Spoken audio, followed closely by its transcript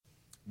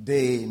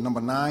Day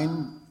number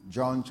 9,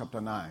 John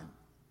chapter 9.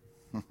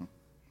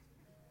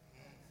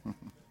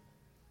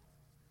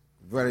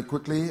 Very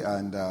quickly,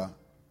 and I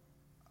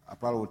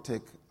probably will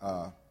take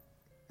a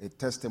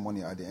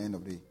testimony at the end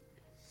of the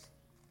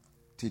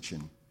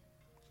teaching.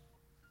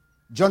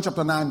 John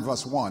chapter 9,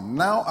 verse 1.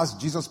 Now as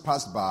Jesus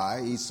passed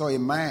by, he saw a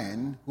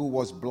man who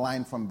was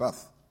blind from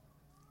birth.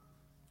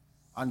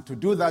 And to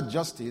do that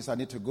justice, I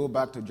need to go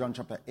back to John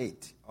chapter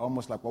 8,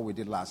 almost like what we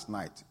did last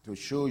night, to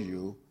show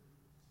you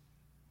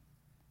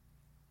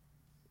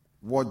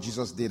what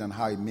Jesus did and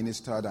how he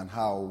ministered and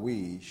how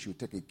we should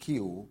take a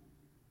cue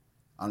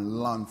and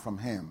learn from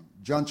him.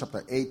 John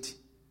chapter 8,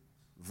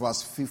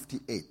 verse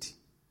 58.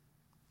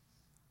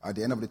 At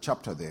the end of the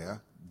chapter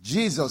there,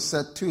 Jesus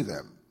said to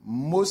them,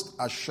 most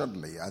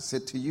assuredly, I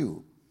said to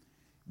you,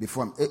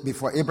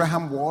 before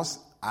Abraham was,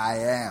 I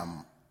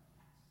am.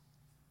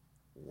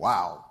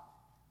 Wow.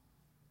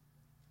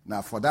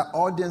 Now, for that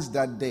audience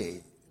that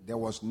day, there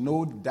was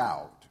no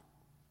doubt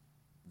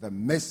the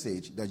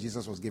message that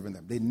Jesus was giving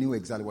them. They knew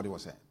exactly what he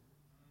was saying.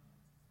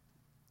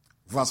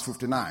 Verse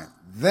 59.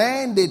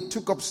 Then they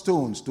took up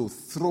stones to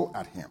throw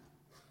at him.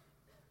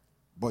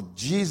 But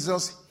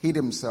Jesus hid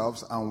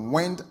himself and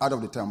went out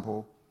of the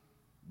temple,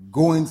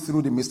 going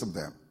through the midst of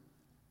them,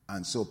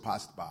 and so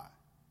passed by.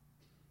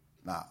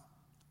 Now,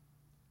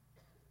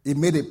 he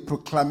made a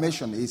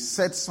proclamation. He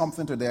said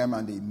something to them,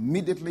 and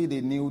immediately they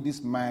knew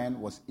this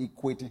man was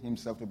equating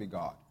himself to be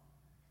God.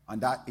 And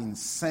that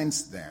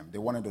incensed them. They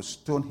wanted to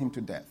stone him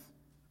to death.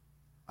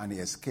 And he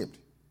escaped.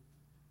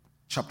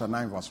 Chapter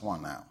 9, verse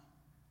 1 now.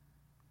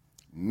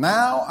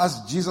 Now,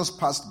 as Jesus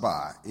passed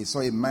by, he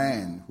saw a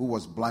man who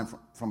was blind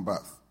from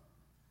birth.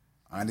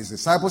 And his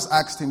disciples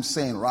asked him,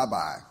 saying,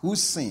 Rabbi, who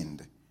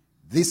sinned,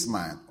 this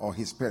man or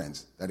his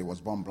parents, that he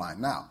was born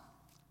blind? Now,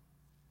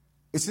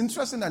 it's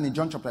interesting that in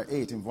John chapter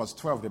 8, in verse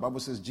 12, the Bible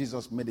says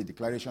Jesus made a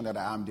declaration that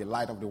I am the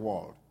light of the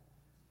world.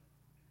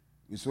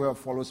 Whosoever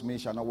follows me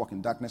shall not walk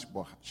in darkness,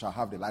 but shall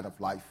have the light of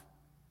life.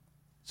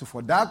 So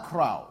for that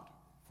crowd,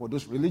 for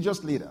those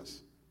religious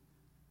leaders,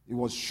 it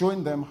was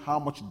showing them how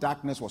much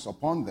darkness was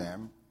upon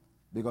them,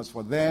 because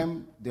for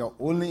them, their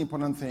only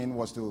important thing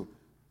was the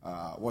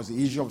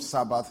issue of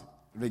Sabbath,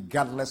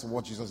 regardless of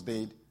what Jesus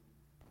did.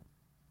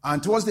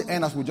 And towards the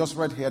end, as we just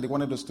read here, they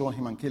wanted to stone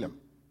him and kill him.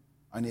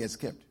 And he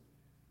escaped.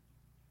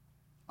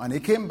 And he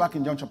came back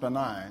in John chapter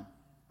 9,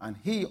 and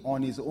he,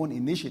 on his own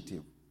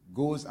initiative,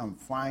 goes and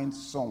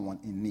finds someone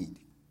in need.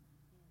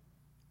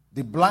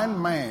 The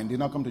blind man did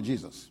not come to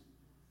Jesus.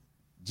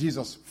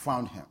 Jesus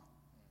found him.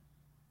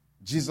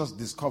 Jesus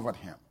discovered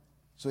him.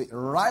 So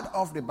right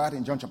off the bat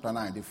in John chapter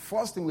 9, the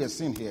first thing we are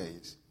seeing here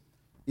is,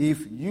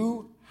 if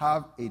you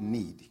have a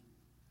need,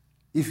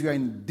 if you are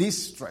in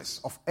distress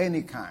of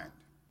any kind,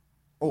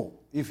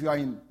 if you are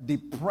in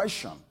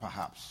depression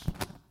perhaps,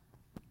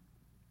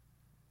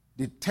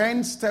 the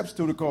 10 steps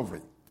to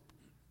recovery.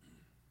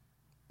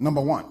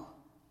 Number 1,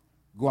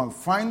 go and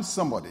find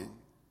somebody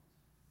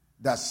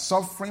that's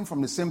suffering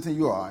from the same thing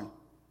you are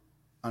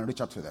and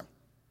reach out to them.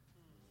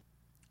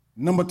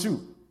 Number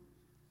 2,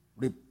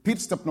 repeat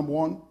step number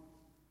 1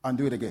 and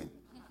do it again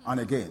and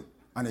again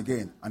and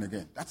again and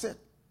again. That's it.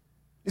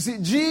 You see,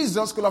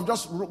 Jesus could have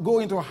just go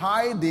into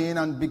hiding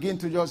and begin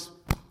to just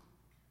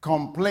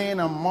complain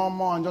and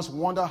murmur and just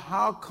wonder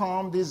how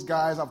come these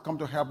guys have come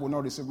to help will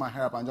not receive my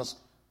help, and just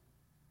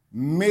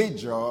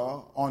major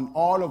on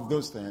all of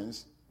those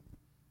things.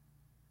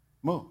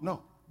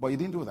 No, but he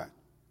didn't do that.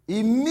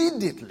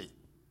 Immediately,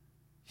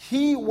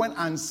 he went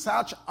and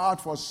searched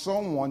out for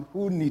someone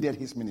who needed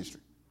his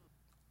ministry.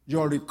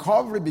 Your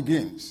recovery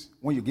begins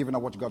when you're giving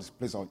up what God has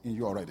placed in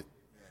you already.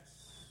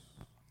 Yes.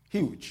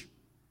 Huge.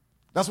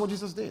 That's what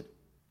Jesus did.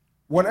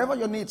 Whatever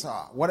your needs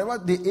are, whatever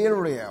the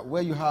area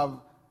where you have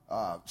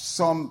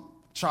some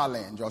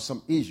challenge or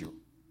some issue,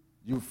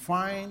 you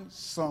find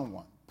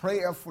someone,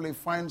 prayerfully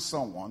find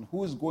someone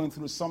who is going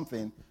through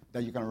something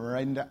that you can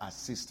render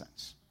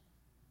assistance.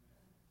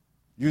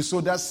 You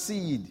sow that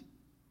seed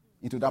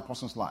into that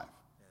person's life,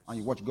 and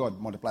you watch God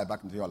multiply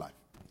back into your life.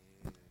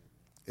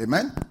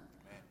 Amen?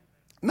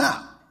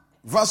 Now,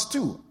 verse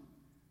 2.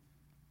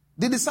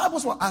 The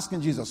disciples were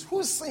asking Jesus,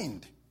 who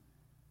sinned?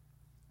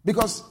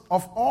 Because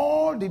of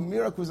all the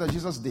miracles that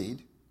Jesus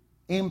did,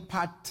 in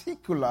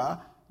particular,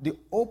 the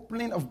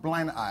opening of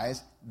blind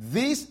eyes,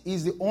 this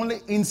is the only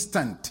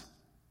instant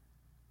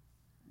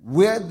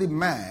where the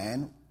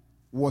man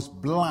was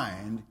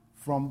blind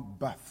from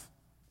birth.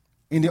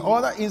 In the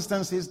other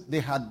instances,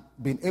 they had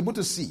been able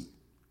to see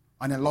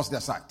and then lost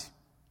their sight.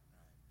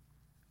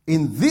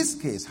 In this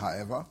case,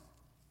 however,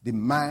 the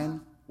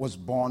man was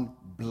born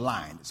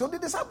blind. So the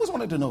disciples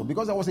wanted to know,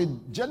 because there was a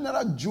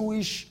general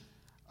Jewish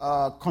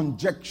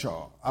conjecture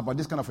about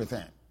this kind of a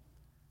thing.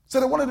 So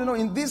they wanted to know,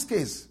 in this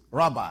case,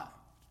 Rabbi,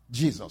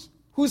 Jesus,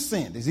 who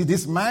sinned? Is it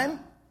this man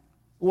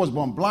who was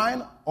born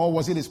blind, or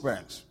was it his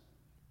parents?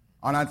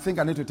 And I think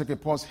I need to take a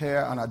pause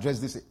here and address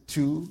this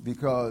too,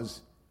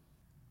 because,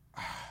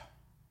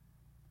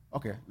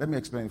 okay, let me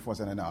explain it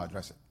first and then I'll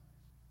address it.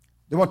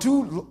 There were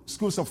two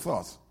schools of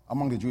thought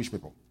among the Jewish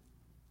people.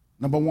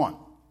 Number 1,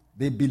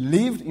 They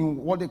believed in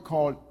what they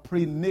called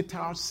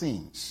prenatal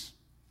sins.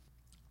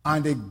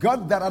 And they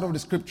got that out of the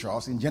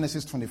scriptures in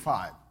Genesis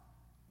 25,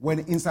 when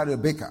inside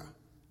Rebekah,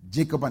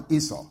 Jacob and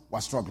Esau were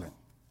struggling.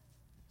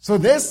 So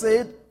they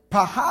said,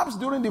 perhaps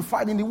during the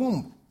fight in the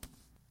womb,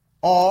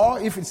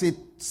 or if it's a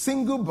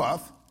single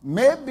birth,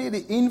 maybe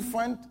the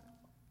infant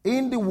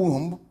in the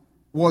womb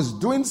was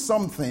doing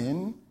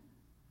something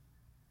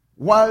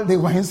while they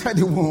were inside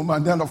the womb,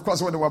 and then, of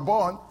course, when they were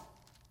born,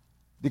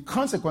 the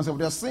consequence of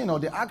their sin or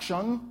the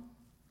action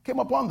came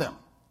upon them.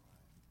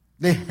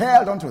 They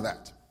held on to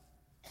that.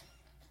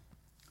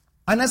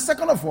 And then,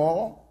 second of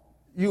all,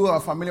 you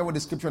are familiar with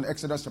the scripture in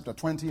Exodus chapter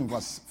 20, in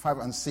verse 5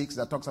 and 6,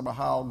 that talks about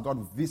how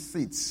God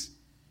visits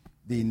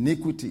the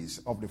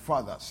iniquities of the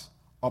fathers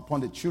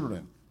upon the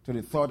children to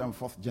the third and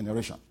fourth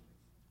generation.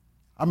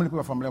 How many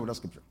people are familiar with that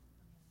scripture?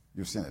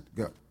 You've seen it.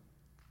 Good.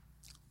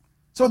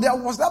 So there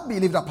was that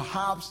belief that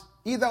perhaps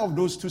either of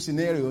those two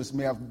scenarios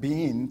may have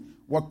been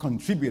what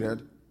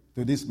contributed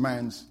to this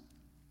man's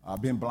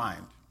being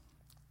blind.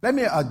 Let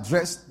me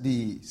address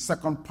the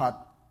second part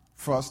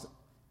first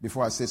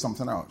before I say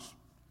something else.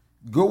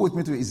 Go with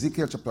me to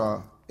Ezekiel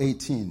chapter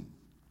 18.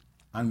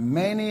 And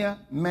many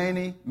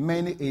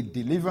a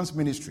deliverance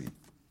ministry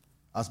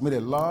has made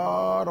a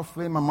lot of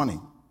fame and money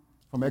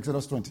from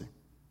Exodus 20.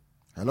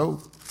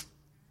 Hello?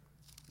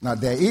 Now,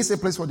 there is a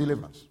place for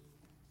deliverance.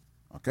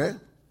 Okay?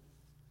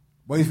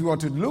 But if you were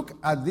to look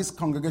at this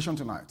congregation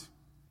tonight,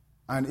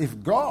 and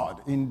if God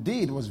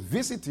indeed was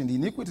visiting the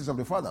iniquities of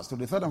the fathers to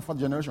the third and fourth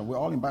generation, we're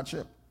all in bad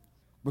shape.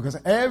 Because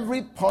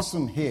every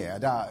person here,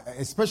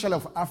 especially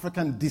of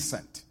African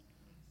descent,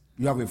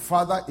 you have a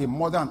father, a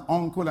mother, an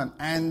uncle, an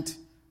aunt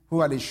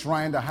who had a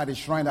shrine, that had a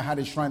shrine, that had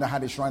a shrine, that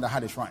had a shrine, that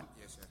had a shrine.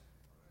 Yes, sir.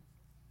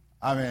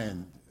 I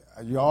mean,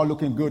 you're all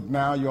looking good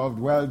now. You're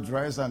well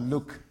dressed and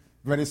look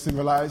very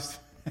civilized.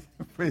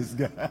 Praise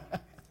God.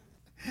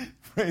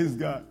 Praise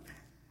God.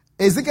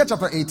 Ezekiel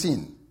chapter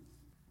 18,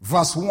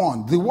 verse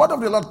 1. The word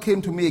of the Lord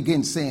came to me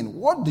again, saying,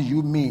 what do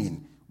you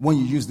mean when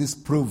you use this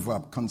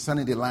proverb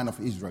concerning the line of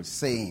Israel,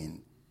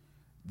 saying,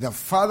 the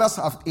fathers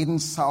have eaten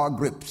sour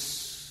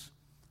grapes,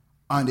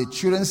 and the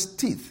children's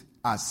teeth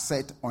are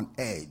set on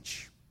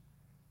edge.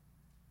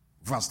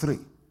 Verse 3.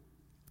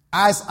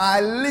 As I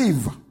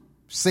live,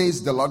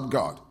 says the Lord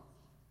God,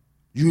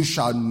 you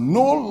shall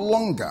no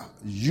longer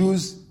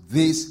use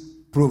this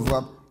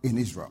proverb in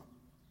Israel.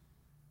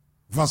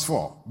 Verse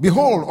 4.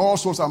 Behold, all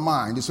souls are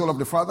mine. The soul of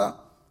the Father,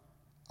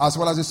 as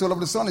well as the soul of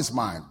the Son, is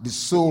mine. The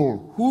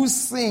soul whose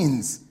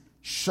sins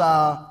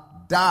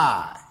shall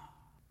die.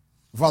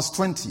 Verse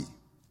 20.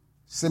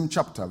 Same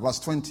chapter, verse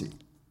 20.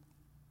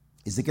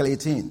 Ezekiel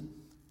 18.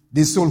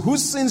 The soul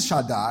whose sins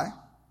shall die.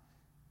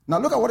 Now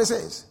look at what it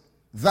says.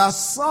 The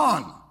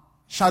Son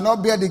shall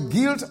not bear the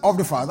guilt of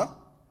the Father,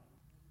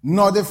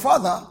 nor the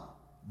Father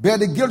bear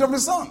the guilt of the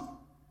Son.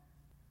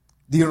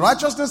 The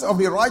righteousness of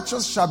the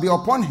righteous shall be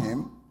upon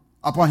him,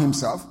 upon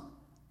himself,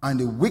 and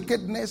the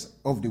wickedness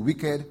of the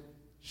wicked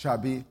shall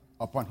be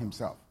upon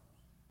himself.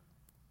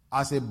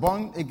 As a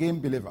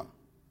born-again believer,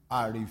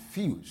 I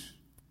refuse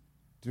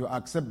to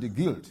accept the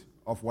guilt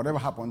of whatever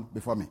happened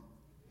before me.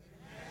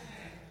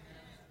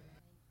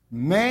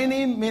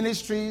 Many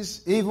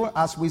ministries, even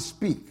as we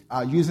speak,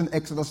 are using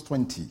Exodus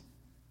 20.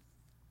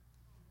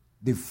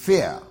 The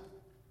fear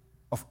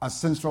of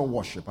ancestral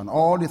worship and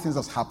all the things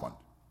that's happened.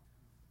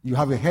 You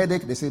have a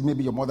headache, they say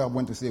maybe your mother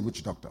went to see a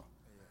witch doctor.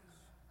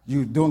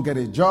 You don't get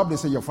a job, they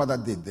say your father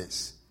did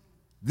this.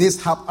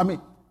 This happened. I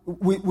mean,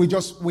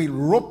 we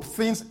rope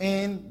things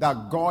in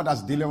that God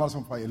has delivered us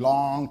from for a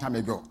long time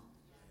ago.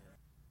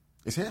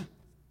 It's here.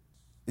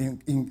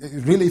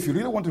 Really, if you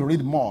really want to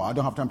read more, I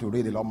don't have time to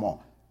read a lot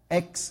more.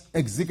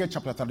 Ezekiel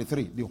chapter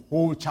 33, the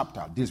whole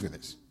chapter deals with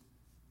this.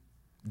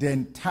 The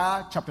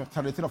entire chapter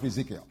 33 of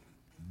Ezekiel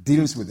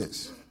deals with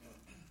this.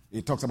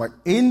 It talks about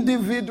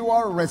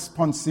individual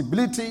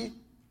responsibility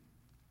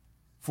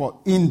for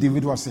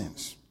individual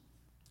sins.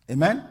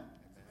 Amen?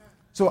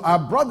 So I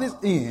brought this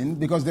in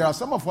because there are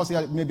some of us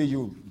here, maybe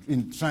you're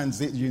in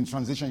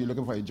transition, you're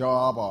looking for a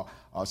job,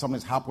 or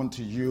something's happened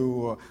to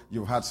you,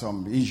 you've had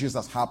some issues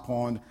that's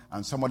happened,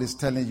 and somebody's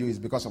telling you it's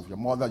because of your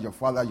mother, your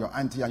father, your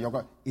auntie, and your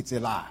God. It's a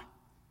lie.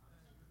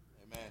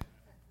 Amen.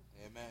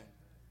 Amen.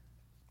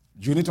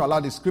 You need to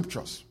allow the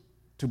scriptures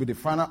to be the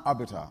final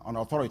arbiter and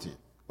authority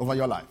over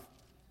your life.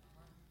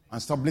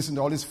 And stop listening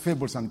to all these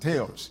fables and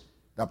tales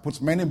that puts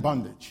men in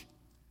bondage.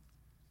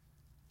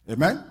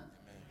 Amen?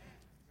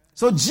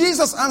 So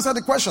Jesus answered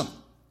the question.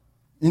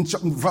 In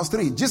verse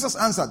 3, Jesus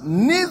answered,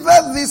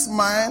 neither this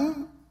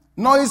man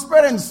nor his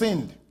parents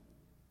sinned,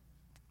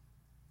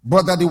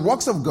 but that the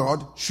works of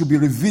God should be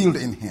revealed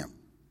in him.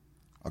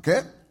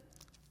 Okay?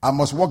 I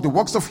must work the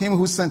works of him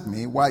who sent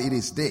me while it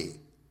is day.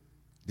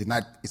 The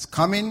night is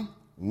coming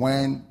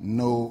when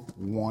no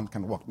one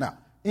can work. Now,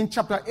 in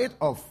chapter 8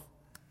 of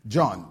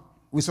John,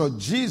 we saw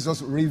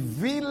Jesus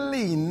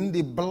revealing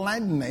the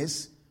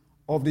blindness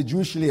of the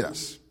Jewish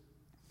leaders.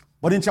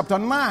 But in chapter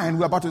 9,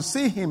 we're about to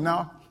see him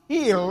now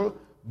heal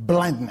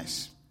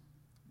blindness.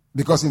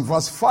 Because in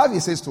verse 5, he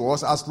says to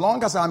us, as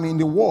long as I'm in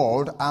the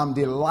world, I'm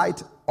the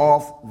light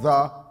of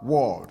the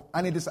world.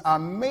 And it is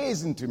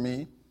amazing to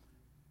me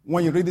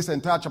when you read this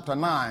entire chapter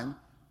 9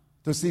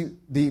 to see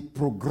the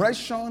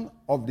progression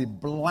of the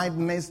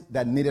blindness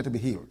that needed to be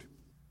healed.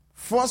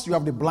 First, you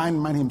have the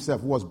blind man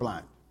himself who was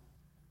blind.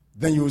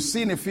 Then you will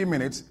see in a few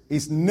minutes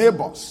his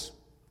neighbors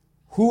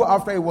who,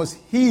 after he was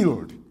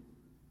healed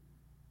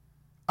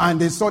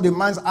and they saw the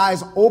man's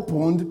eyes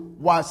opened,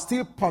 were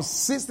still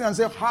persistent and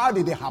said, how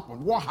did it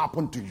happen? What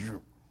happened to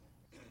you?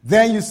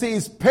 Then you see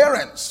his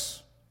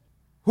parents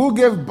who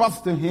gave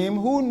birth to him,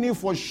 who knew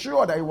for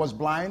sure that he was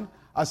blind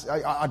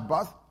at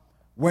birth.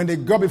 When they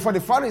got before the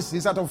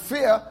Pharisees, out of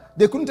fear,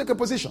 they couldn't take a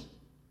position.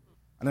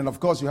 And then, of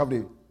course, you have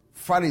the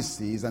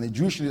Pharisees and the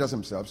Jewish leaders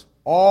themselves,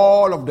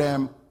 all of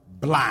them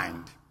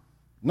blind.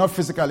 Not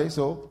physically,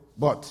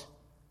 but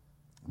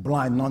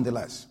blind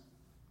nonetheless.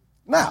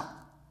 Now,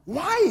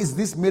 why is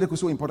this miracle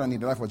so important in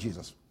the life of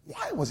Jesus?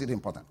 Why was it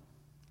important?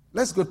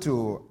 Let's go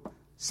to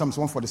Psalms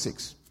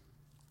 146.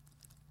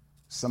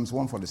 Psalms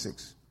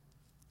 146.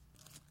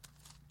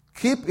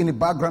 Keep in the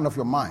background of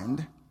your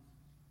mind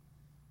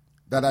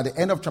that at the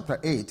end of chapter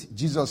 8,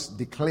 Jesus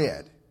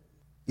declared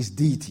his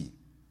deity.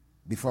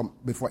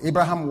 Before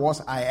Abraham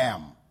was, I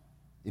am.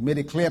 He made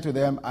it clear to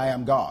them, I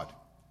am God.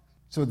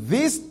 So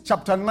this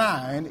chapter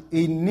 9,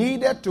 he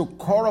needed to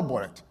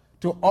corroborate,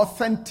 to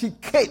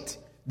authenticate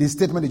the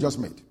statement he just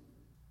made.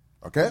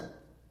 Okay?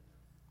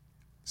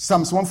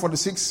 Psalms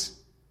 146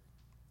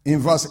 in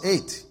verse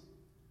 8.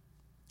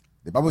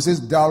 The Bible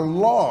says, the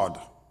Lord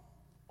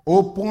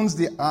opens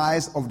the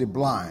eyes of the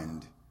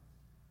blind.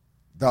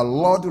 The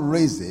Lord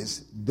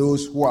raises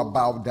those who are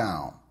bowed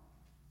down.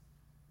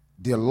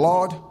 The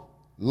Lord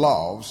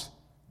loves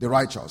the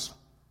righteous.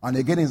 And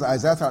again in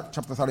Isaiah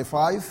chapter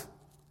 35.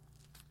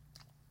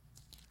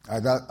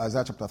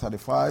 Isaiah chapter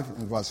 35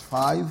 in verse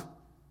 5.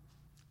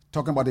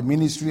 Talking about the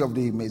ministry of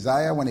the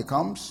Messiah when he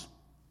comes.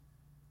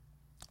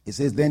 It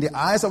says, then the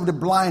eyes of the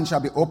blind shall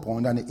be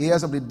opened and the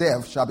ears of the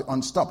deaf shall be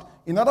unstopped.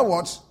 In other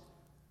words,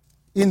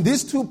 in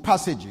these two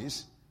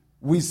passages,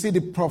 we see the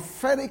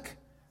prophetic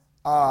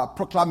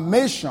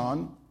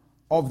proclamation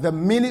of the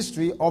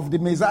ministry of the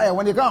Messiah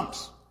when he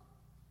comes.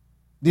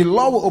 The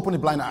Lord will open the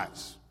blind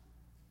eyes.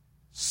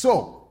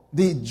 So,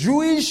 the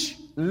Jewish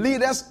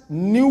leaders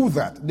knew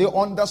that. They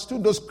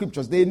understood those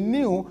scriptures. They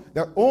knew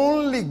that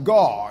only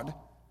God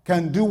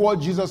can do what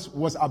Jesus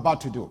was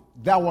about to do.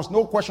 There was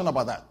no question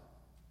about that.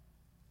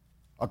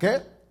 Okay?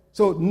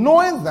 So,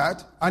 knowing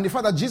that, and the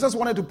fact that Jesus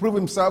wanted to prove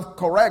himself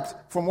correct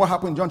from what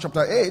happened in John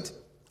chapter 8,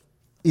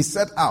 he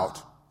set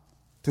out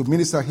to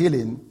minister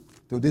healing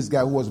to this guy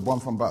who was born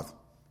from birth.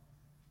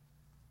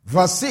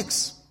 Verse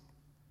 6.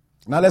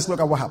 Now let's look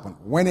at what happened.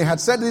 When he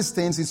had said these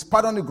things, he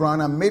spat on the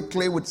ground and made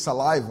clay with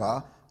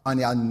saliva, and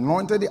he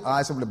anointed the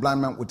eyes of the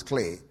blind man with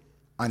clay.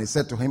 And he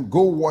said to him,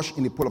 go wash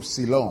in the pool of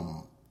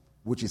Siloam,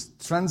 which is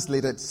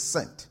translated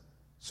sent.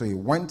 So he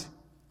went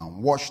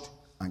and washed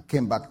and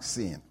came back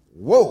seeing.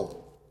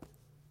 Whoa!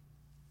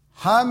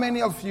 How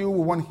many of you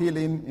want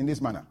healing in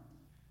this manner?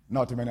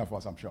 Not too many of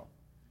us, I'm sure.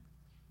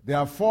 There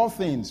are 4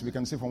 things we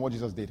can see from what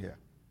Jesus did here.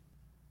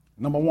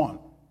 Number 1,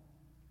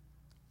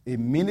 he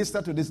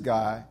ministered to this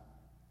guy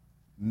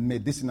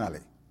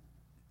medicinally.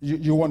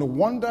 You want to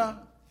wonder,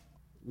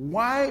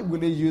 why will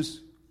he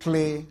use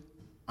clay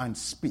and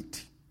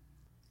spit?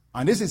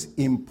 And this is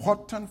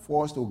important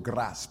for us to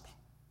grasp.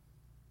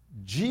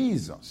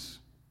 Jesus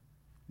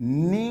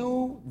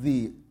knew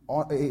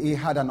he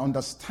had an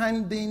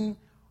understanding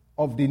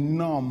of the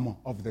norm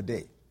of the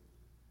day.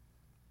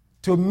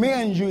 To me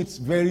and you, it's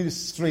very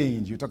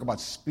strange. You talk about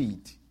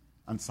spit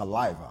and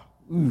saliva.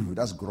 Ooh,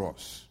 that's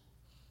gross.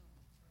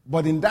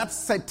 But in that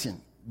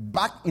setting,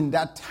 back in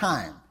that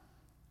time,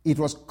 it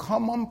was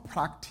common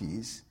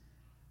practice.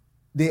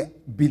 They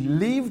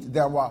believed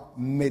there were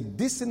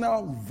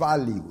medicinal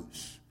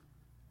values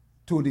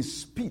to the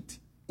spit,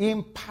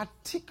 in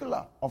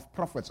particular of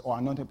prophets or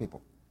anointed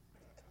people.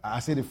 I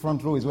say the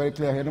front row is very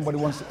clear here. Nobody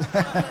wants to.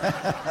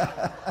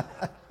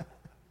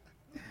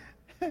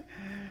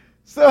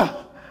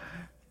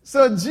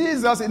 So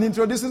Jesus, in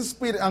introducing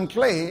spit and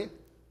clay,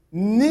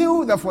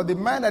 knew that for the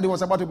man that he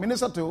was about to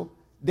minister to,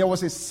 there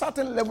was a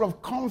certain level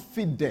of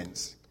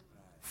confidence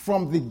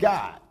from the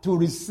guy to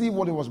receive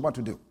what he was about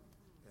to do.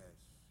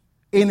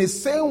 In the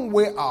same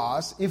way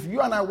as if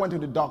you and I went to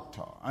the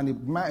doctor and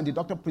the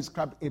doctor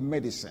prescribed a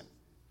medicine,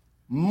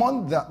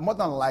 more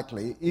than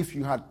likely, if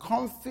you had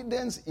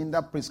confidence in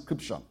that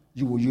prescription,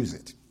 you will use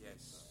it.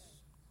 Yes.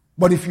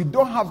 But if you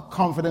don't have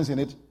confidence in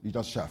it, you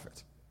just shelf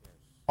it. Yes.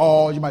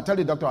 Or you might tell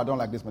the doctor, I don't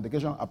like this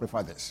medication, I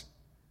prefer this.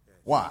 Yes.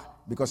 Why?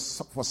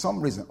 Because for some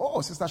reason,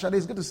 Sister Shade,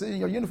 it's good to see you in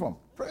your uniform.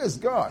 Praise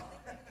God.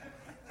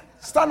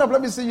 Stand up,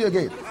 let me see you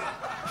again.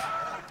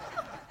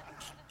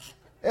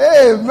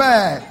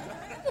 Amen.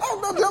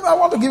 I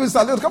want to give you a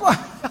salute. Come on.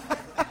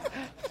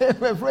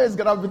 Amen. Praise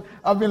God.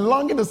 I've been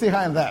longing to see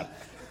her in that.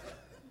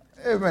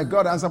 Amen.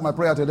 God answered my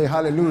prayer today.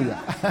 Hallelujah.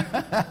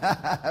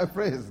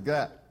 Praise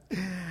God.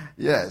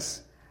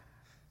 Yes.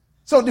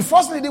 So the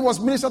first lady was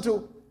ministered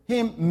to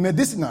him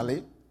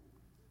medicinally.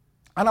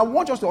 And I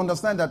want us to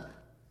understand that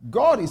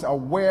God is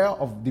aware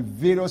of the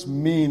various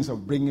means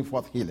of bringing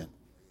forth healing.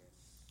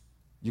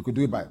 You could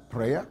do it by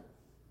prayer.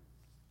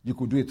 You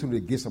could do it through the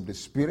gifts of the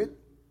Spirit.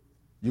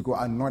 You could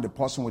anoint the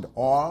person with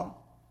oil.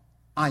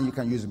 And you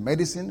can use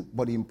medicine.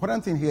 But the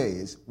important thing here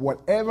is,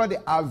 whatever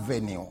the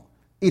avenue,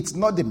 it's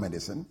not the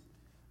medicine,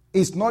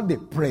 it's not the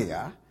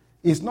prayer,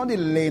 it's not the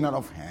laying out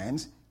of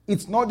hands,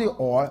 it's not the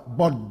oil,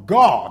 but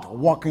God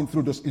walking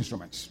through those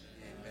instruments.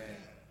 Amen.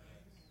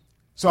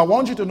 So I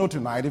want you to know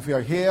tonight, if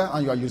you're here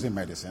and you are using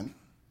medicine,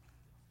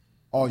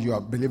 or you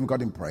are believing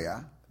God in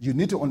prayer, you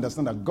need to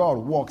understand that God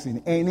works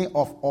in any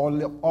of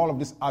all of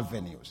these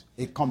avenues,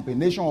 a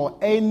combination or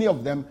any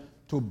of them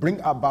to bring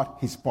about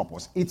his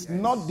purpose. It's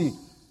not the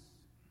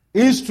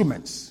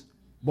instruments,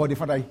 but the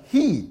fact that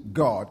he,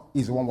 God,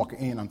 is the one walking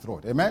in and through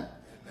it. Amen?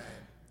 Amen?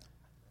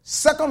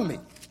 Secondly,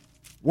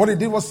 what he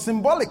did was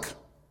symbolic.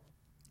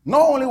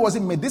 Not only was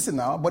it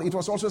medicinal, but it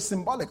was also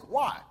symbolic.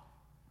 Why?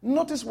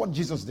 Notice what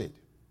Jesus did.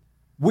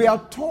 We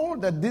are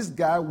told that this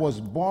guy was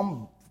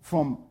born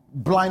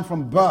blind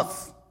from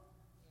birth.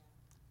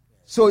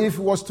 So if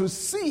he was to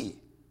see,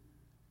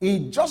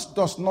 he just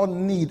does not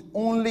need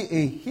only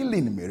a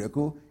healing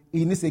miracle,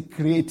 he needs a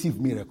creative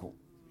miracle.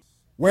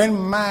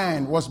 When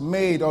man was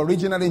made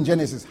originally in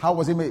Genesis, how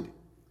was he made?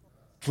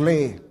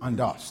 Clay and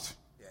dust.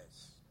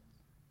 Yes.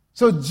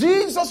 So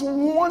Jesus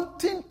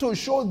wanting to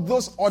show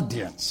those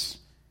audience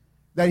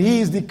that he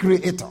is the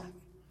creator.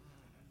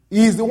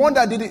 He is the one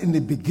that did it in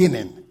the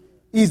beginning.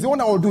 He is the one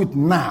that will do it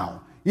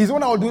now. He is the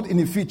one that will do it in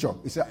the future.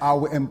 He said, I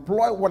will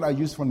employ what I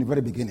used from the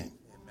very beginning.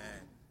 Amen.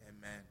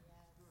 Amen.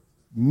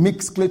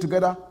 Mix clay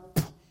together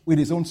with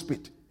his own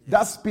spit. Yes.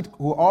 That spit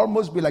will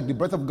almost be like the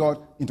breath of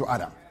God into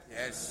Adam.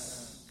 Yes.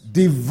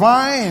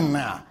 Divine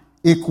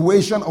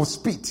equation of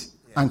spit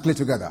and clay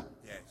together.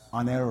 Yes.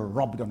 And then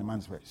rub it on the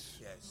man's face.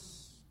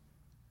 Yes.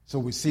 So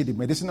we see the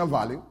medicinal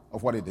value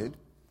of what he did.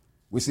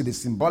 We see the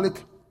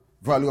symbolic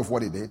value of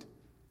what he did.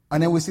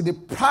 And then we see the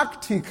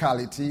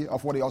practicality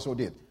of what he also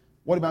did.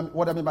 What do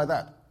I mean by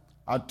that?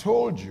 I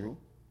told you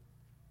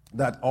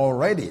that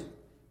already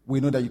we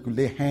know that you could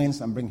lay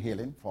hands and bring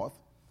healing forth.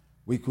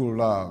 We could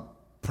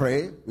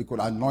pray. We could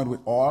anoint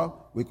with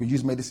oil. We could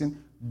use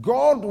medicine.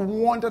 God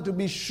wanted to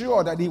be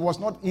sure that he was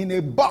not in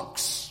a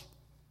box.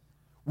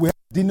 We have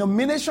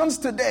denominations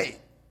today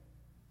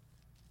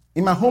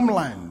in my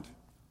homeland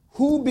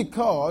who,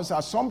 because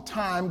at some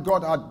time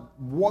God had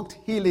worked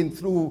healing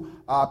through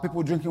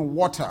people drinking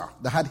water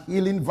that had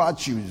healing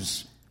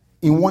virtues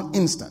in one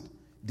instant,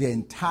 the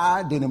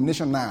entire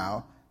denomination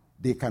now,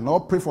 they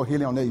cannot pray for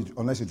healing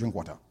unless you drink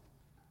water.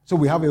 So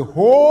we have a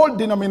whole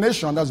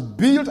denomination that's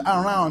built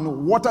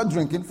around water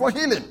drinking for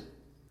healing.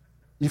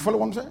 You follow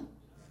what I'm saying?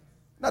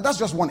 Now, that's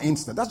just one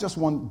instant. That's just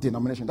one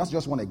denomination. That's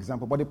just one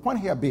example. But the point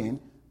here being,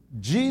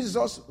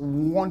 Jesus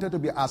wanted to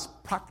be as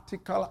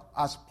practical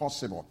as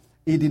possible.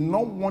 He did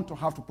not want to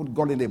have to put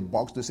God in a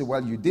box to say,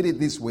 well, you did it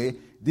this way.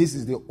 This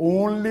is the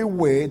only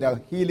way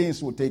that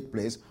healings will take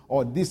place.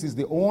 Or this is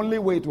the only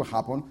way it will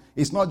happen.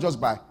 It's not just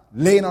by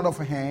laying out of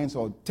hands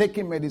or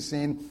taking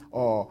medicine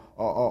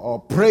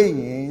or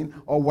praying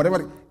or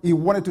whatever. He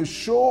wanted to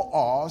show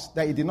us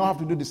that he did not have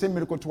to do the same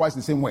miracle twice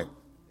the same way.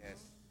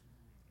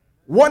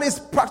 What is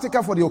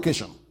practical for the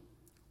occasion?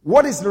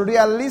 What is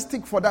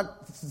realistic for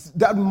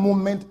that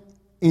moment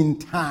in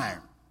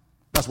time?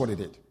 That's what he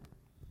did.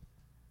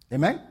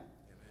 Amen? Amen?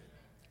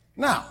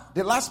 Now,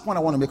 the last point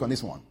I want to make on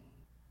this one.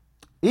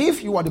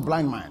 If you are the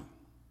blind man,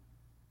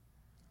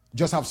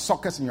 just have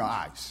sockets in your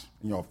eyes,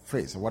 in your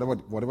face, or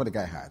whatever the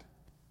guy had,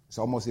 it's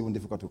almost even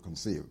difficult to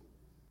conceive.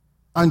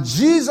 And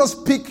Jesus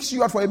picks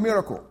you out for a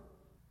miracle.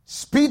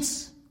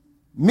 Spits,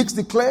 mix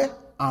the clay,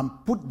 and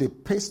put the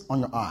paste on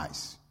your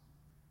eyes.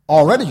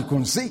 Already you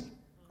couldn't see.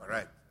 All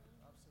right.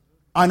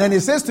 And then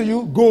he says to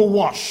you, go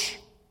wash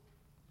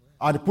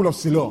at the pool of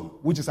Siloam,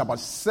 which is about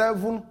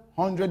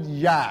 700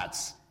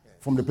 yards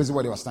from the place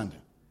where they were standing.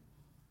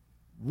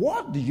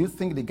 What do you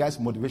think the guy's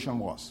motivation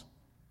was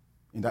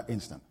in that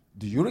instant?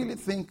 Do you really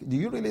think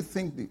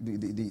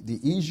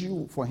the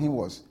issue for him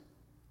was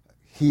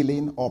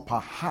healing, or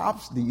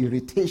perhaps the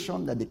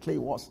irritation that the clay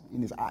was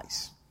in his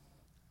eyes?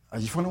 Are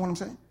you following what I'm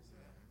saying?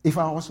 If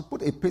I was to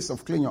put a piece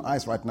of clay in your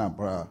eyes right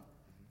now,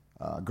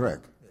 Greg,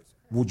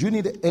 would you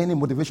need any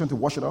motivation to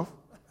wash it off?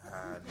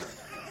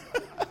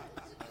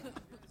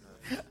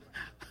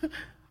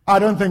 I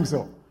don't think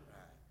so.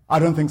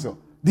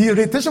 The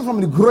irritation from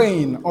the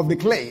grain of the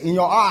clay in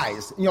your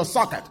eyes, in your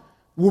socket,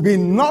 will be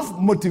enough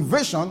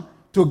motivation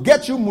to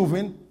get you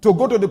moving, to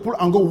go to the pool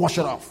and go wash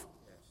it off.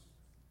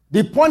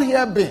 The point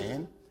here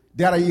being,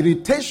 there are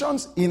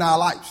irritations in our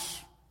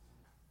lives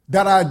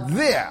that are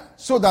there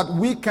so that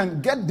we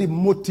can get the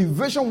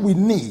motivation we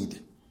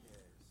need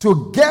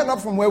to get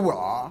up from where we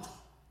are,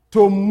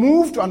 to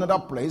move to another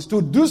place,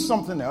 to do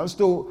something else,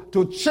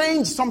 to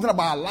change something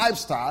about our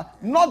lifestyle,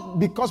 not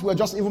because we're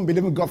just even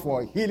believing God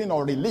for healing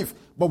or relief,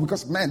 but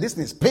because, man, this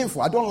thing is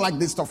painful. I don't like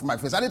this stuff in my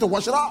face. I need to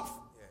wash it off.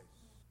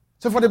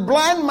 So for the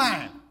blind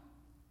man,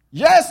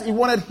 yes, he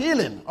wanted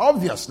healing,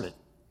 obviously.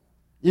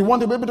 He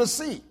wanted to be able to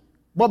see.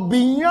 But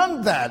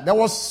beyond that, there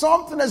was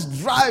something that's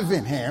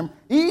driving him.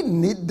 He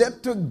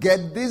needed to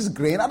get this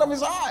grain out of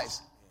his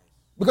eyes.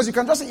 Because you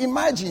can just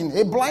imagine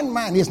a blind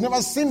man he's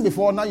never seen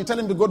before. Now you tell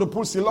him to go to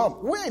Pool Siloam.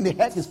 Where in the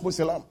heck is Pool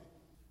Siloam?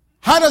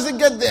 How does he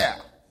get there?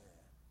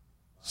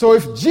 So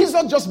if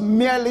Jesus just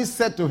merely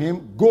said to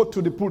him, go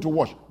to the pool to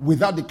wash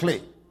without the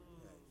clay,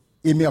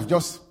 he may have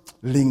just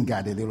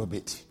lingered a little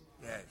bit.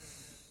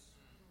 Yes.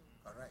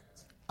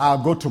 Correct.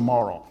 I'll go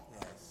tomorrow.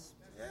 Yes.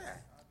 Yeah.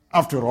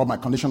 After all, my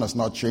condition has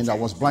not changed. I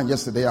was blind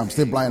yesterday. I'm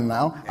still blind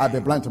now. I'll be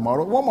blind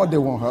tomorrow. One more day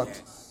won't hurt.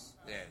 Yes.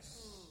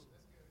 Yes.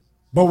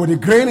 But with the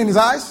grain in his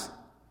eyes,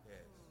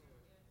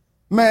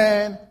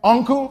 man,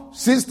 uncle,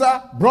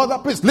 sister, brother,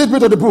 please lead me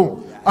to the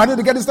pool. I need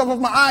to get this stuff off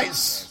my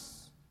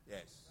eyes.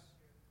 Yes.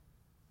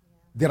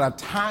 There are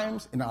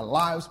times in our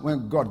lives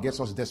when God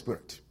gets us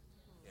desperate.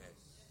 Yes.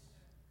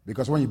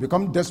 Because when you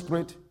become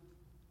desperate,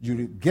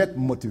 you get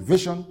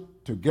motivation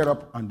to get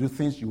up and do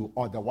things you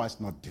will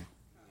otherwise not do.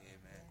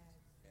 Amen.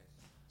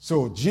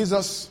 So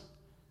Jesus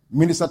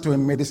ministered to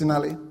him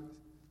medicinally,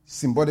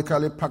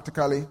 symbolically,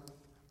 practically,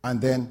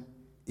 and then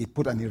he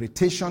put an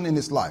irritation in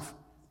his life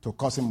to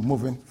cause him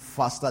moving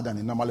faster than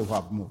he normally would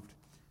have moved.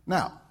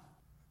 Now,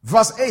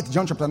 verse 8,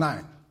 John chapter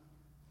 9.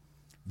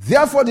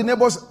 Therefore the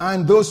neighbors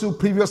and those who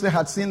previously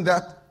had seen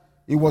that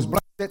he was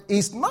blind said,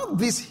 is not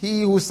this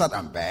he who sat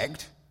and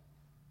begged?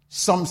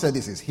 Some said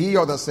this is he,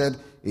 others said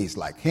he's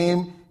like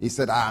him. He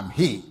said, I am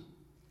he.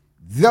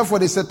 Therefore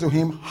they said to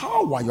him,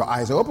 how were your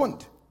eyes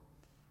opened?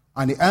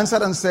 And he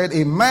answered and said,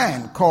 a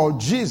man called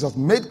Jesus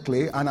made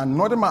clay and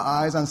anointed my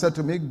eyes and said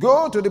to me,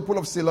 go to the pool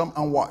of Siloam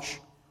and wash.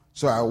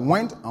 So I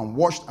went and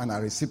washed and I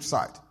received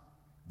sight.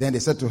 Then they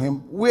said to him,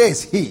 where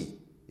is he?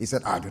 He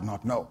said, I do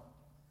not know.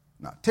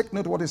 Now take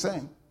note of what he's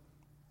saying.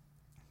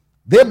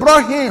 They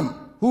brought him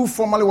who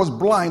formerly was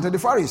blind to the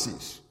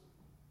Pharisees.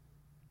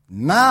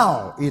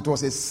 Now it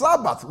was a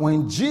Sabbath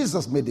when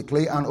Jesus made the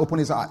clay and opened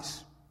his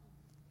eyes.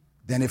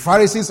 Then the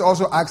Pharisees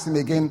also asked him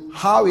again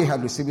how he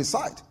had received his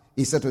sight.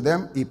 He said to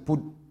them, he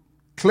put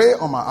clay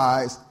on my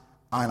eyes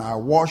and I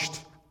washed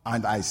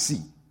and I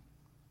see.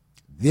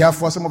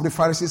 Therefore, some of the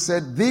Pharisees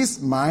said, this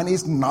man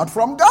is not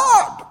from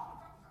God.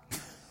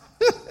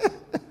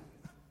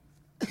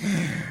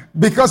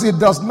 Because he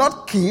does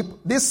not keep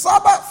the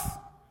Sabbath.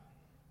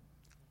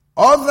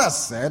 Others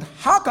said,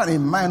 how can a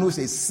man who's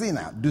a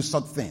sinner do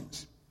such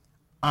things?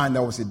 And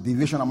there was a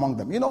division among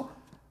them. You know,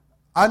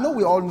 I know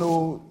we all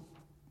know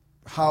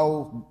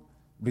how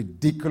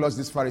ridiculous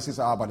these Pharisees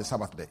are about the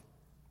Sabbath day.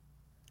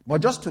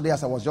 But just today,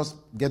 as I was just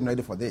getting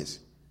ready for this,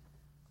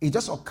 it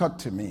just occurred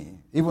to me,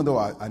 even though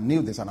I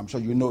knew this, and I'm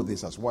sure you know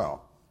this as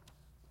well,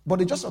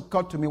 but it just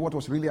occurred to me what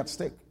was really at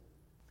stake.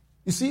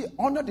 You see,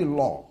 under the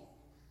law,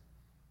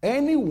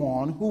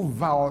 anyone who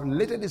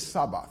violated the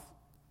Sabbath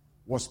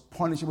was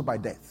punishable by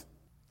death.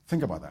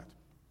 Think about that.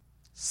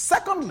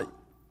 Secondly,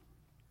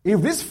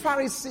 if these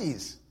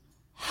Pharisees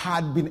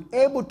had been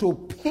able to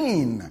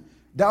pin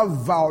that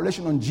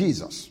violation on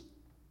Jesus,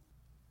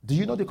 do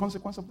you know the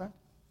consequence of that?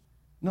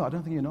 No, I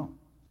don't think you know.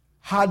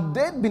 Had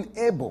they been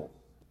able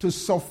to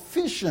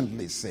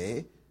sufficiently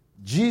say,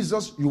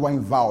 Jesus, you were in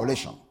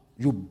violation.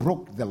 You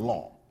broke the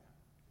law.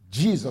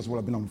 Jesus would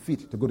have been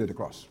unfit to go to the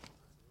cross.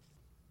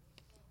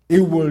 He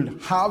would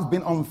have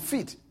been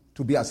unfit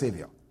to be a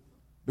savior.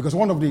 Because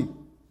one of the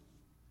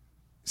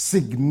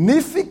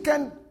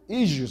significant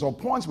issues or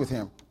points with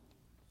him,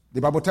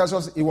 the Bible tells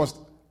us he was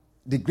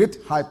the great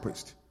high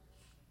priest.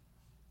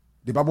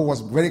 The Bible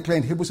was very clear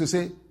in Hebrews to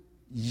say,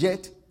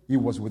 yet he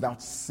was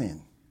without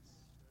sin.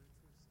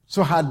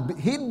 So had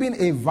he been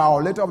a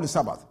violator of the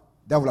Sabbath,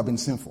 that would have been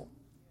sinful.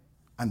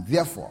 And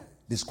therefore,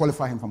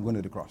 disqualify him from going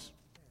to the cross.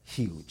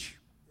 Huge.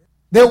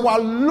 They were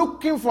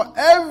looking for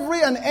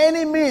every and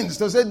any means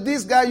to say,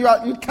 this guy,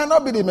 you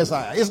cannot be the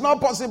Messiah. It's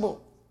not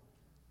possible.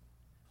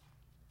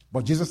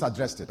 But Jesus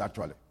addressed it,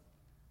 actually.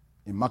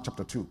 In Mark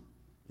chapter 2,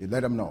 he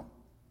let them know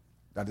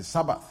that the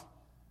Sabbath,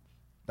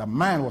 that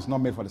man was not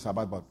made for the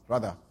Sabbath, but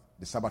rather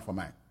the Sabbath for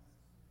man.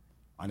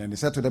 And then he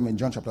said to them in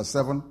John chapter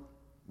 7,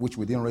 which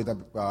we didn't read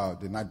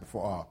the night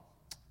before,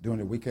 during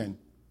the weekend,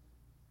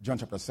 John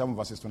chapter 7,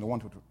 verses 21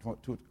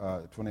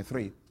 to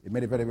 23, it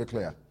made it very, very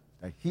clear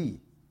that he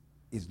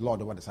is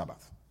Lord over the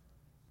Sabbath.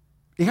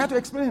 He had to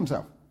explain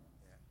himself.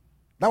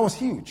 That was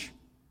huge.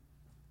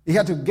 He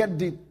had to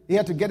get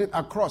it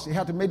across. He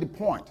had to make the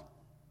point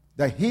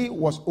that he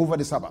was over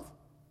the Sabbath.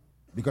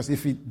 Because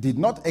if he did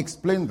not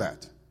explain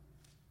that,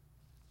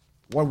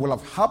 what will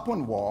have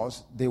happened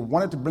was they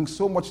wanted to bring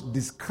so much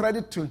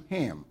discredit to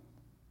him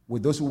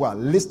with those who were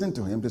listening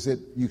to him. They said,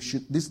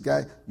 this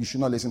guy, you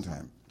should not listen to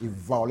him. He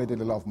violated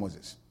the law of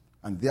Moses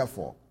and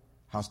therefore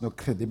has no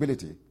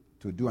credibility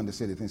to do and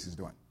say the things he's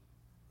doing.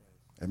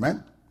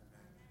 Amen?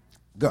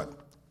 Good.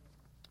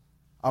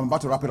 I'm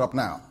about to wrap it up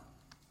now.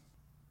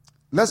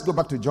 Let's go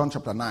back to John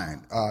chapter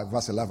 9,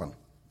 verse 11.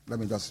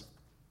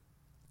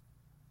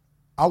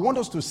 I want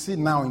us to see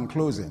now in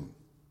closing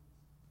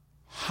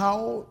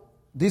how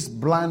this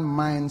blind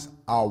man's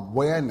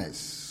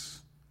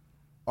awareness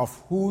of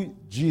who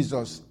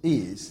Jesus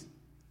is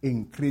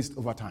increased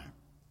over time.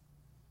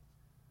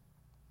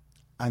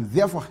 and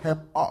therefore help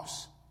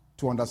us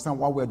to understand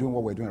what we're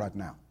doing right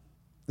now.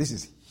 This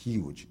is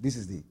huge. This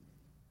is the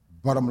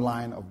bottom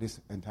line of this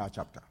entire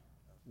chapter.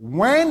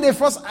 When they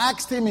first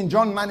asked him in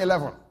John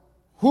 9:11,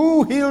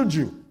 who healed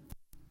you?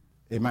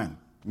 A man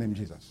named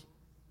Jesus.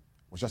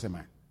 It was just a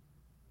man.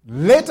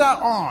 Later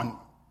on,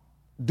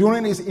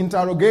 during his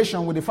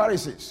interrogation with the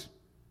Pharisees,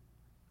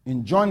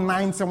 in John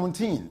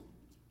 9:17,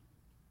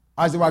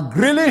 as they were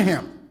grilling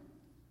him,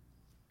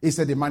 he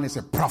said the man is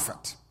a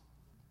prophet.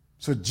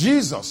 So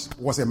Jesus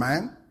was a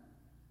man.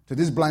 To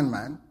this blind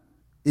man,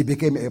 he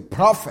became a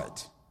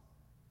prophet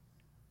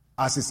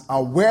as his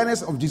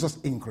awareness of Jesus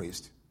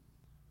increased.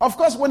 Of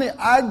course, when he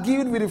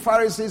argued with the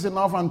Pharisees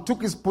enough and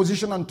took his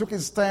position and took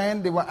his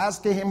stand, they were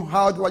asking him,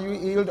 how were you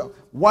healed?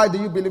 Why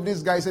do you believe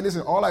this guy? He said,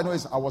 listen, all I know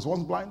is I was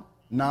once blind,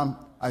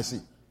 now I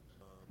see.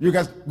 You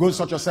guys go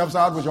sort yourselves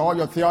out with all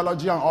your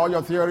theology and all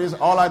your theories.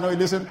 All I know is,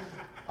 listen,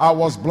 I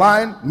was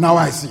blind, now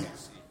I see.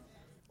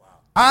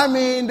 I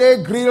mean,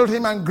 they grilled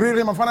him,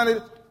 and finally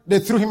they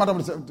threw him out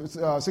of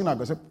the synagogue.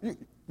 They said,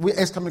 we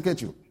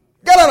excommunicate you.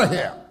 Get out of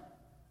here.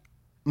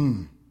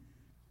 And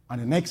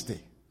the next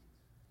day,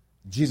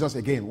 Jesus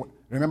again.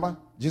 Remember,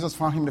 Jesus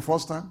found him the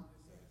first time?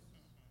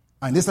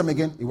 And this time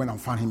again, he went and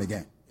found him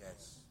again.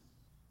 Yes.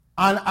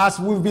 And as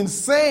we've been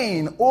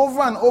saying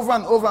over and over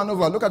and over and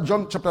over, look at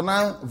John chapter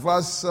 9,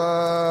 verse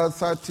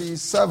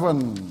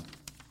 37.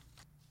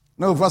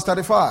 No, verse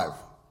 35.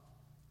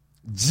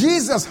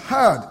 Jesus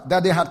heard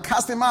that they had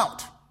cast him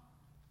out.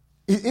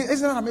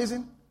 Isn't that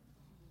amazing?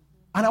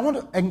 And I want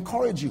to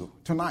encourage you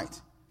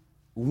tonight.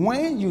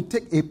 When you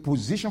take a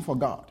position for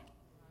God,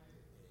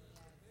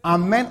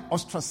 and men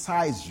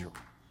ostracize you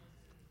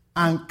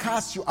and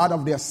cast you out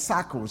of their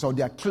circles or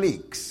their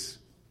cliques,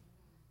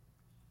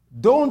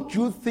 don't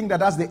you think that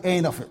that's the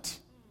end of it?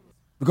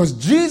 Because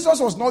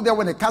Jesus was not there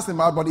when they cast him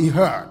out, but he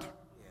heard. Yes.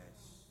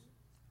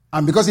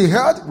 And because he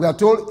heard, we are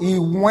told he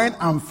went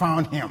and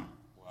found him.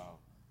 Wow.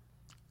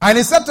 And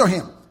he said to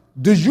him,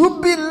 do you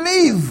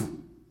believe?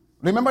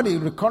 Remember the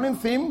recurring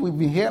theme we've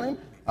been hearing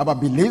about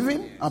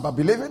believing, about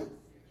believing?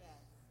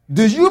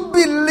 Do you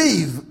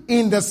believe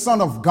in the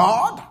Son of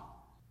God?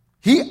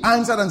 He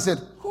answered and said,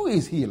 who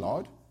is he,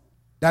 Lord,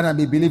 that I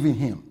may believe in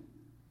him?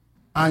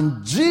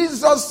 And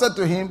Jesus said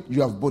to him,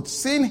 you have both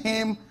seen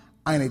him,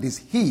 and it is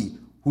he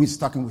who is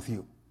talking with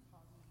you.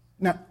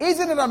 Now,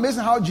 isn't it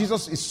amazing how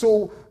Jesus is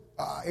so,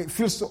 it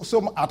feels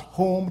so at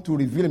home to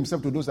reveal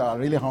himself to those that are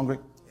really hungry?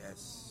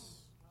 Yes.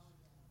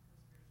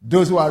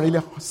 Those who are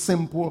really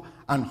simple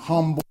and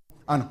humble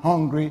and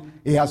hungry,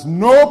 he has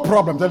no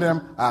problem telling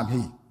them, I'm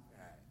he.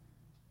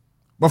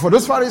 But for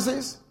those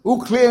Pharisees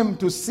who claim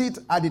to sit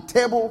at the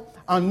table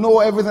and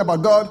know everything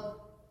about God,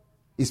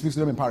 he speaks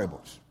to them in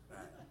parables.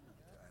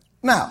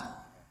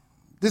 Now,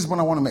 this is what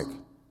I want to make.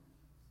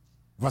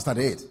 Verse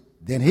 38.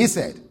 Then he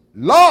said,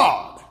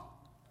 Lord,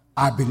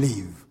 I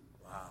believe.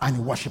 Wow. And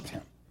he worshipped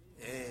him.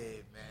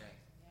 Amen.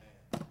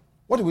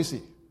 What do we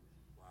see?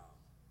 Wow.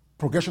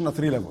 Progression of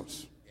 3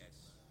 levels.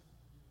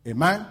 Yes. A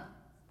man,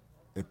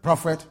 a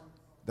prophet,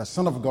 the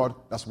Son of God,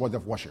 that's worthy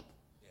of worship.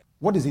 Yes.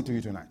 What is he to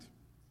you tonight?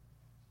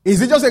 Is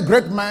he just a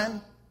great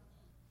man?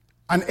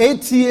 An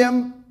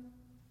ATM?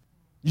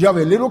 You have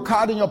a little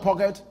card in your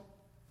pocket.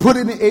 Put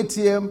it in the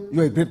ATM.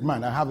 You're a great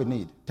man. I have a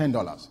need. $10,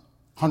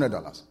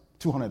 $100,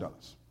 $200.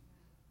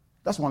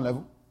 That's one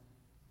level.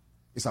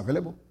 It's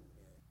available.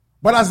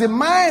 But as a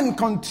man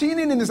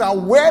continuing in his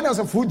awareness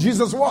of who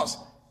Jesus was,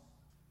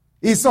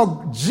 he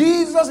saw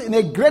Jesus in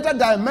a greater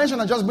dimension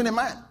than just being a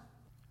man.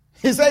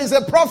 He said he's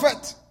a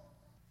prophet.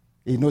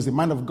 He knows the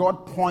mind of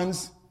God,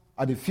 points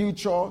at the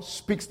future,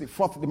 speaks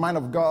forth the mind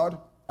of God,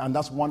 and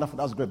that's wonderful,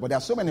 that's great. But there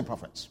are so many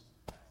prophets.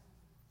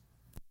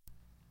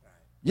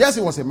 Yes,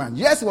 he was a man.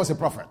 Yes, he was a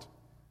prophet.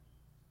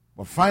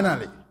 But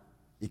finally,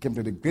 he came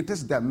to the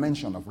greatest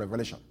dimension of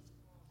revelation,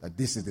 that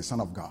this is the Son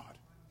of God.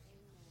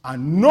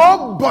 And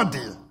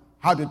nobody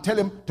had to tell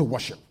him to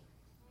worship.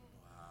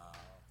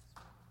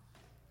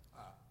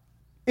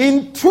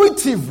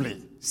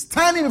 Intuitively,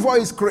 standing before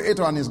his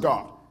Creator and his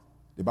God,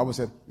 the Bible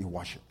said he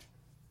worshipped.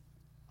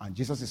 And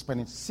Jesus is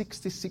spending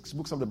 66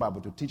 books of the Bible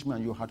to teach me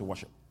and you how to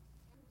worship.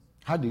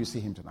 How do you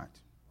see him tonight?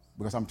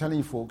 Because I'm telling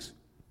you folks,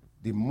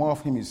 the more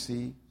of him you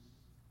see,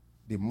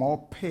 the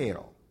more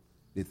pale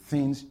the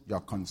things you're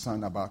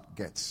concerned about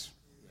gets.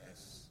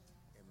 Yes.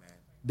 Amen.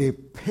 They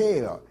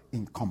pale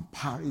in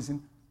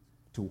comparison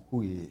to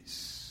who he is.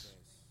 Yes.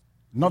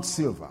 Not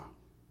silver,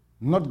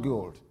 not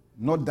gold,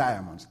 not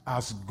diamonds,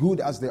 as good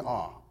as they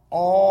are.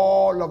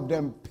 All of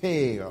them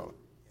pale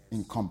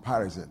in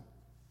comparison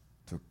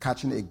to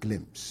catching a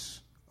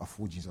glimpse of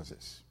who Jesus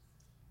is.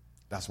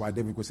 That's why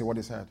David could say what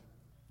he said.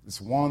 This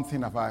one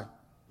thing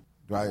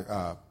do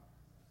I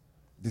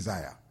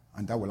desire,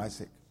 and that will I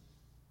seek,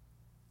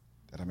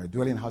 that I may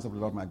dwell in the house of the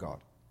Lord my God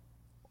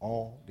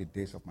all the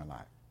days of my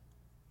life.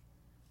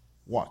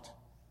 What?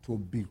 To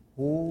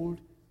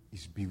behold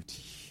his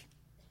beauty.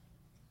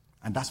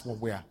 And that's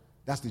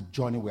the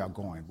journey we are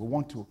going. We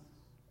want to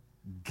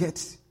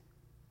get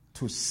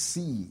to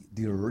see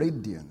the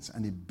radiance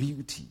and the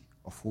beauty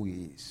of who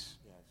he is.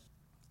 Yes.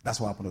 That's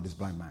what happened to this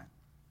blind man.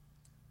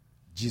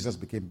 Jesus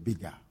became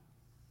bigger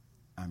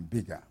and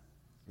bigger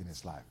in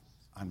his life.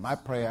 And my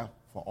prayer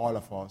for all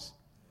of us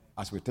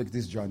as we take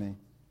this journey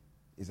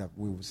is that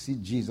we will see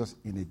Jesus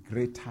in a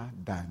greater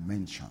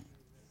dimension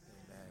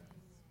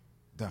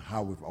than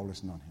how we've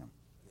always known him.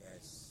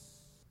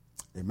 Yes.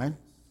 Amen?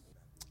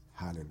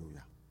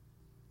 Hallelujah.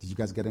 Did you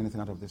guys get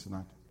anything out of this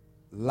tonight?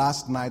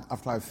 Last night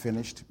after I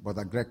finished,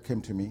 Brother Greg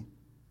came to me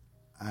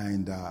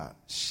and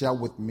shared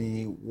with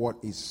me what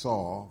he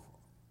saw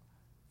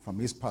from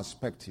his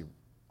perspective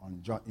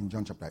in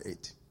John chapter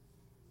 8.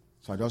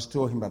 So I just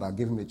told him that I'll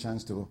give him a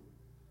chance to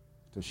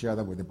share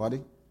that with the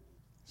body.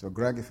 So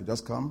Greg, if you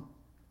just come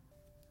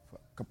for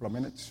a couple of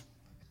minutes.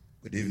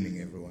 Good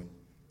evening, everyone.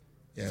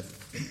 Yeah.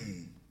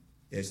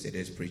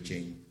 Yesterday's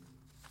preaching,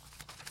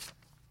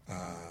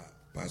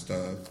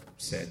 Pastor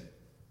said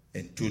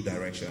in two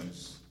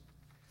directions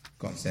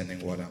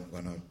concerning what I'm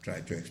going to try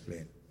to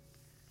explain.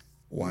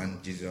 One,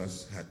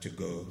 Jesus had to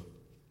go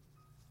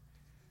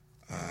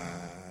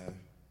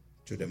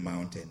to the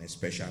mountain, a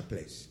special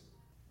place.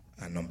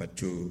 And number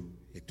two,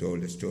 he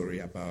told a story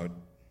about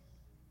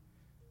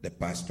the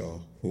pastor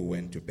who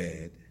went to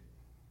bed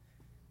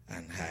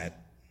and had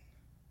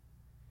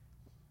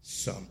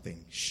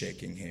something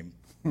shaking him,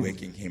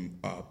 waking him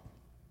up,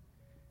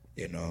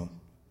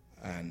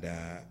 And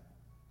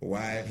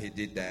while he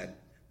did that,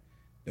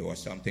 there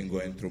was something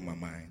going through my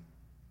mind.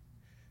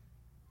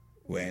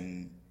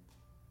 When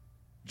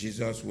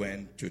Jesus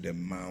went to the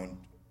Mount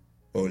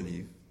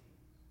Olive,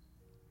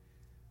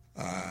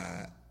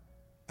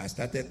 I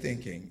started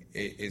thinking,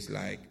 it's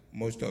like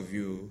most of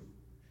you,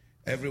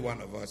 every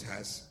one of us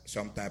has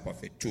some type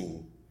of a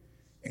tool,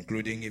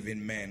 including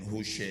even men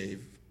who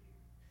shave.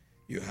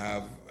 You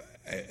have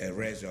a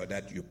razor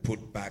that you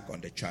put back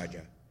on the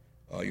charger,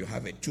 or you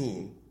have a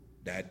tool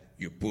that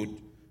you put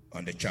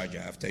on the charger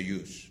after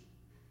use.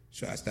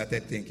 So I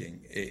started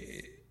thinking,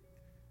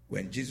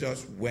 when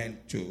Jesus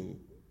went to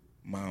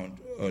Mount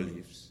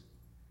Olives,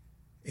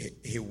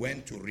 he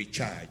went to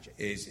recharge.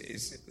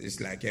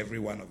 It's like every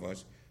one of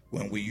us,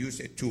 when we use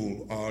a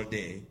tool all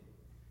day,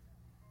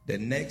 the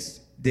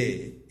next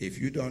day, if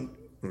you don't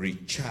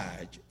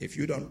recharge, if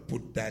you don't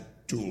put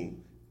that tool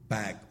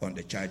back on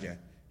the charger,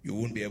 you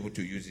won't be able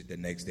to use it the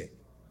next day.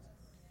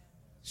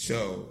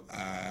 So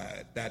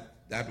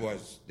that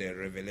was the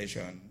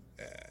revelation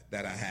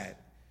that I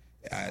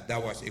had.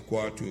 That was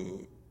equal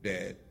to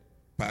the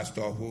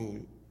pastor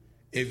who,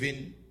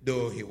 even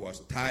though he was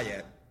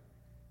tired,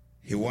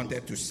 he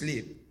wanted to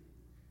sleep.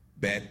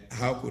 But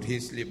how could he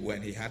sleep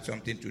when he had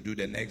something to do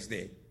the next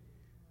day?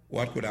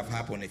 What could have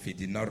happened if he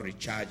did not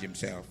recharge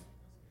himself?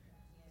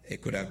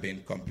 It could have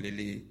been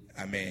completely,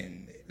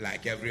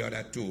 like every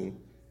other tool,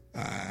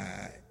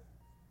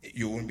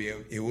 he wouldn't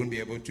be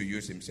able to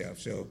use himself.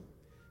 So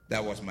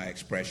that was my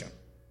expression.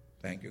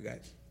 Thank you,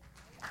 guys.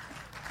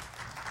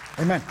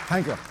 Amen.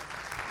 Thank you.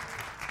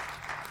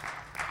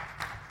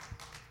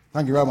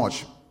 Thank you very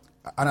much.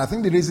 And I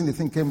think the reason the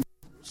thing came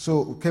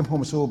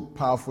home so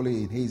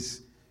powerfully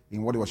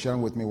in what he was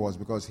sharing with me was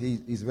because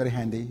he's very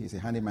handy. He's a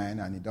handyman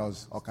and he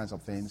does all kinds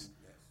of things.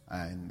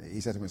 And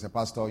he said to me,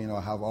 Pastor,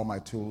 I have all my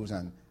tools,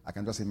 and I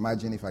can just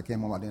imagine if I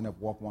came home at the end of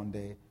work one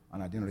day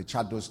and I didn't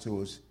recharge those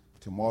tools,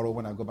 tomorrow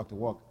when I go back to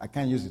work, I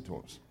can't use the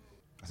tools.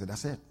 I said,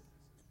 that's it.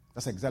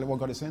 That's exactly what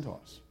God is saying to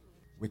us.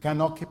 We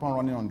cannot keep on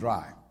running on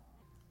dry.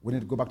 We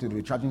need to go back to the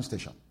recharging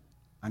station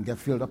and get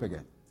filled up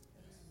again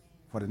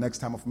for the next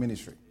time of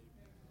ministry.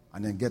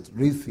 And then get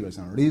refills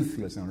and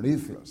refills and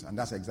refills. And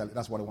that's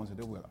what he wants to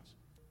do with us.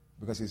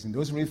 Because it's in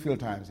those refill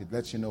times, it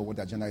lets you know what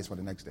the agenda is for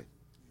the next day.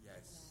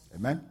 Yes.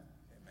 Amen?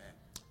 Amen.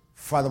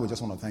 Father, we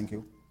just want to thank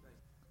you.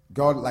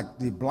 God, like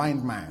the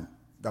blind man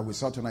that we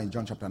saw tonight in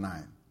John chapter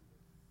 9,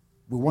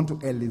 we want to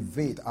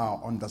elevate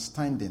our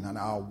understanding and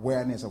our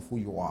awareness of who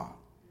you are.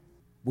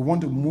 We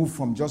want to move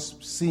from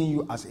just seeing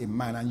you as a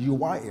man, and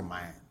you are a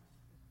man.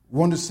 We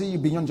want to see you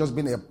beyond just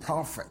being a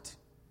prophet,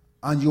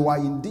 and you are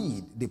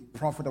indeed the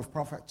prophet of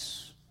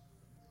prophets.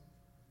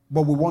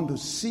 But we want to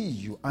see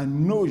you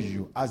and know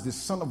you as the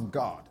Son of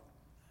God,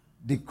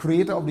 the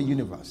creator of the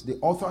universe, the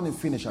author and the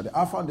finisher, the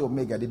Alpha and the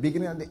Omega, the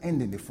beginning and the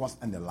ending, the first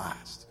and the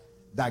last,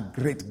 that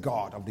great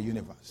God of the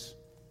universe.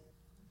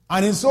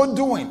 And in so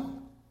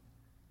doing,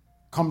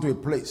 come to a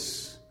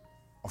place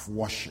of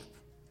worship,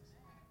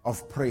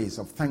 of praise,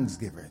 of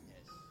thanksgiving,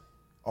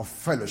 of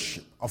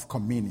fellowship, of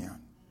communion,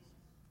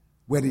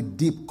 where the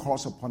deep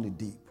calls upon the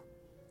deep,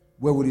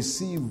 where we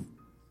receive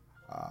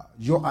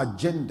your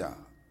agenda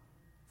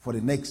for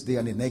the next day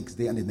and the next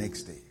day and the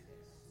next day.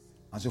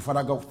 And so,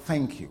 Father God,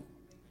 thank you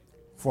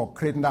for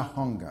creating that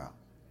hunger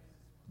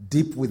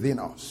deep within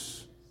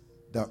us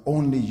that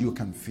only you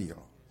can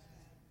feel.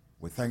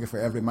 We thank you for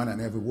every man and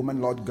every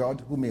woman, Lord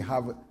God, who may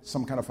have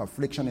some kind of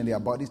affliction in their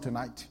bodies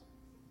tonight.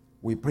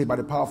 We pray by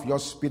the power of your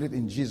Spirit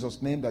in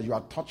Jesus' name that you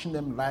are touching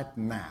them right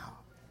now.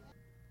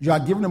 You are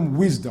giving them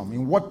wisdom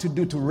in what to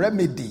do to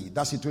remedy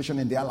that situation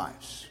in their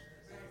lives.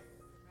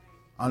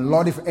 And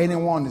Lord, if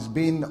anyone is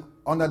being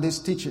under this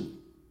teaching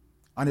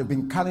and they've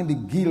been carrying the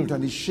guilt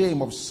and the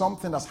shame of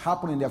something that's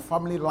happened in their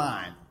family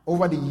line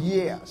over the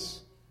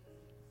years,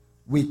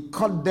 We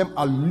cut them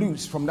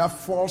loose from that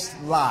false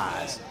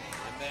lies.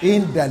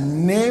 In the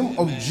name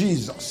of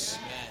Jesus.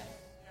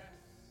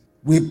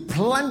 We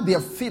plant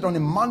their feet on the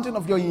mountain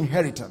of your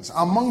inheritance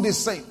among the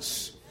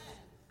saints.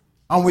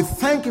 And we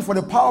thank you for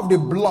the power of the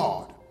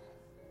blood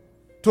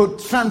to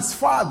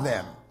transfer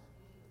them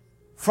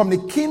from the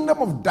kingdom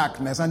of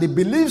darkness and the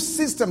belief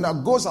system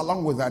that goes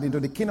along with that into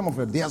the kingdom of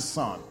your dear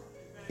Son.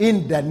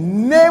 In the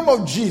name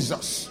of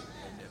Jesus.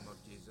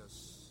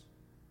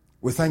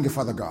 We thank you,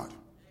 Father God.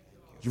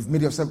 You've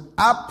made yourself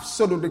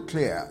absolutely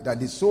clear that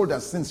the soul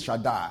that sins shall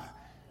die,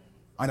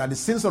 and that the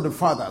sins of the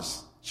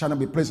fathers shall not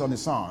be placed on the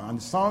Son, and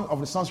the Son of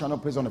the Son shall not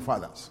be placed on the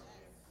fathers.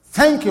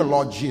 Thank you,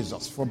 Lord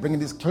Jesus, for bringing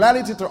this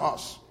clarity to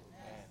us.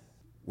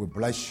 We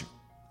bless you.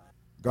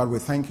 God, we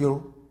thank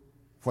you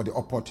for the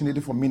opportunity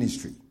for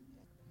ministry,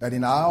 that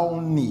in our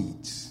own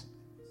needs,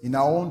 in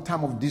our own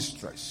time of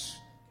distress,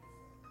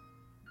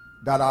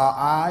 that our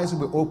eyes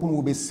will be open,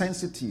 will be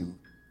sensitive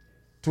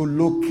to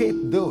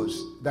locate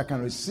those that can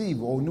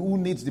receive or who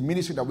needs the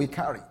ministry that we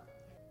carry.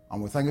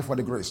 And we thank you for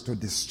the grace to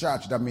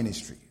discharge that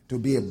ministry, to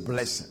be a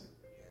blessing.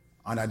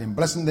 And that in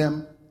blessing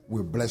them,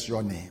 we bless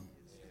your name.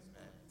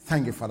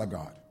 Thank you, Father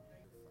God.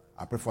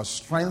 I pray for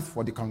strength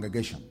for the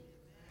congregation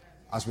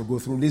as we go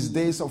through these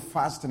days of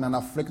fasting and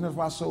affliction of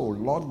our soul.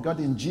 Lord God,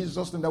 in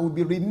Jesus' name, that will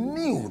be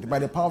renewed by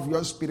the power of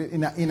your Spirit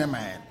in our inner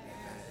man.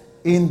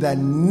 In the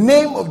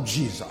name of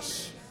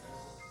Jesus.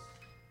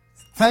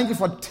 Thank you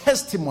for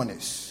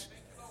testimonies.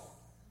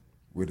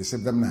 We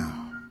receive them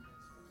now.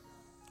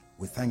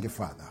 We thank you,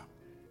 Father,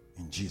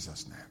 in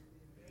Jesus' name.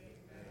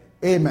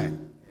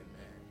 Amen.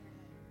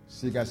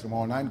 See you guys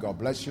tomorrow night. God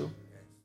bless you.